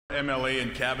MLA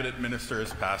and cabinet minister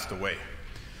has passed away.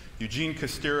 Eugene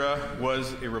Kostyra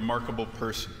was a remarkable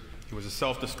person. He was a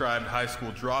self-described high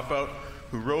school dropout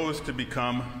who rose to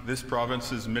become this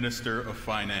province's Minister of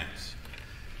Finance.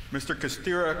 Mr.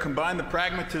 Kostyra combined the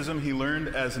pragmatism he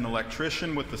learned as an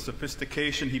electrician with the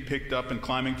sophistication he picked up in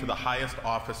climbing to the highest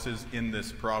offices in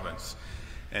this province.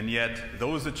 And yet,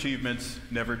 those achievements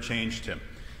never changed him.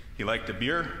 He liked a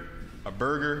beer, a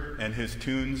burger, and his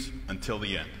tunes until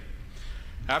the end.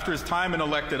 After his time in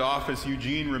elected office,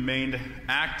 Eugene remained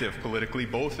active politically,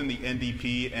 both in the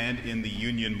NDP and in the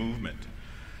union movement.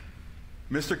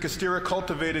 Mr. Kostyra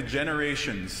cultivated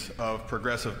generations of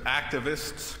progressive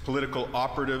activists, political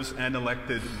operatives, and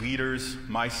elected leaders,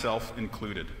 myself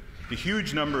included. The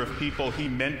huge number of people he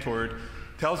mentored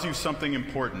tells you something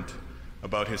important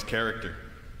about his character.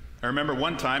 I remember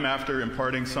one time, after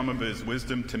imparting some of his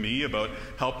wisdom to me about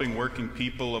helping working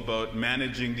people, about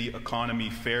managing the economy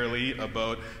fairly,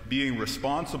 about being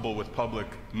responsible with public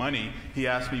money, he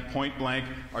asked me point blank,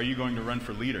 "Are you going to run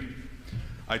for leader?"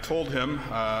 I told him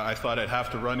I thought I'd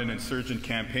have to run an insurgent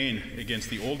campaign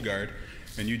against the old guard,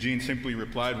 and Eugene simply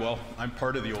replied, "Well, I'm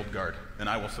part of the old guard, and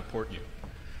I will support you."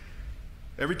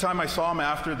 Every time I saw him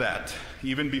after that,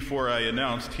 even before I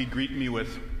announced, he'd greet me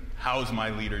with, "How's my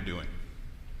leader doing?"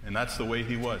 And that's the way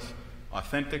he was,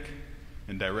 authentic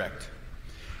and direct.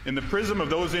 In the prism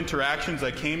of those interactions, I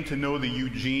came to know the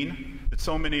Eugene that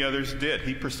so many others did.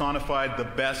 He personified the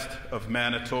best of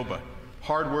Manitoba,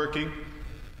 hardworking,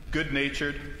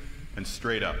 good-natured, and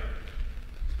straight up.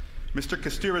 Mr.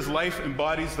 Kostyra's life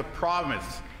embodies the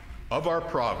promise of our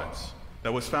province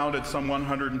that was founded some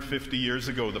 150 years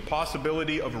ago, the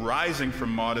possibility of rising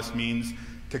from modest means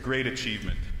to great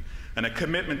achievement, and a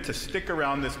commitment to stick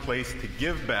around this place to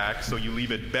give back so you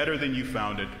leave it better than you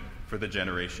found it for the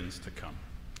generations to come.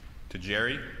 To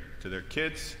Jerry, to their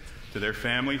kids, to their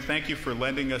family, thank you for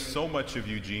lending us so much of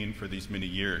Eugene for these many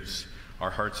years.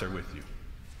 Our hearts are with you.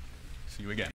 See you again.